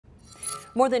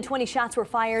More than 20 shots were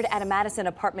fired at a Madison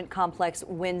apartment complex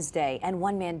Wednesday, and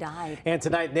one man died. And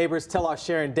tonight, neighbors tell our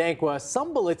Sharon Dankwa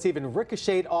some bullets even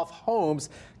ricocheted off homes,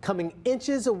 coming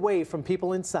inches away from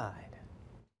people inside.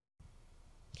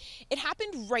 It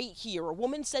happened right here. A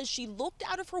woman says she looked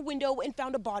out of her window and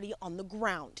found a body on the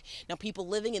ground. Now, people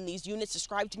living in these units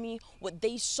described to me what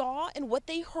they saw and what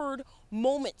they heard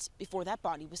moments before that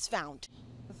body was found.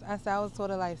 I was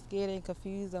sort of like scared and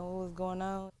confused on what was going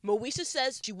on. Moesha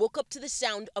says she woke up to the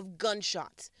sound of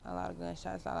gunshots. A lot of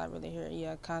gunshots, all I really heard,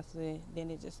 yeah, constantly,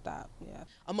 then it just stopped, yeah.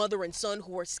 A mother and son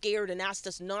who are scared and asked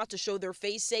us not to show their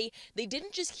face say they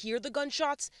didn't just hear the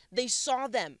gunshots, they saw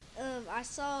them. I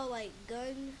saw like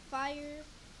gunfire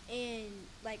and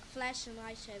like flashing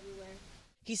lights everywhere.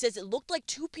 He says it looked like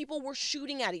two people were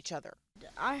shooting at each other.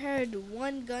 I heard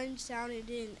one gun sound, and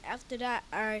then after that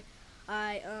I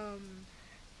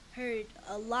heard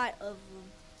a lot of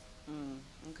them.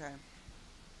 Okay.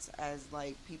 So as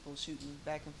like people shooting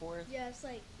back and forth? Yeah, it's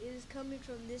like it was coming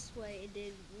from this way, and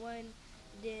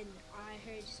then I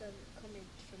heard some coming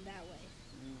from that way.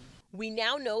 We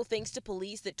now know, thanks to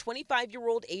police, that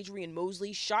 25-year-old Adrian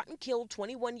Mosley shot and killed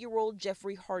 21-year-old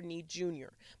Jeffrey Hardney Jr.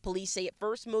 Police say at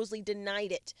first Mosley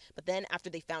denied it, but then after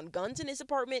they found guns in his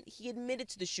apartment, he admitted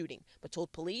to the shooting, but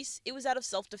told police it was out of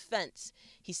self-defense.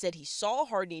 He said he saw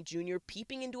Hardney Jr.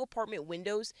 peeping into apartment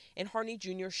windows, and Hardney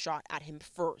Jr. shot at him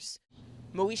first.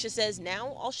 Moesha says now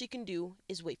all she can do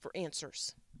is wait for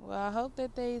answers. Well, I hope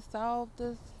that they solve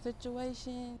this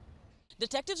situation.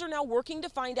 Detectives are now working to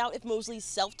find out if Mosley's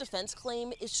self-defense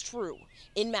claim is true.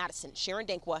 In Madison, Sharon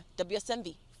Dankwa,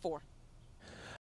 WSMV 4.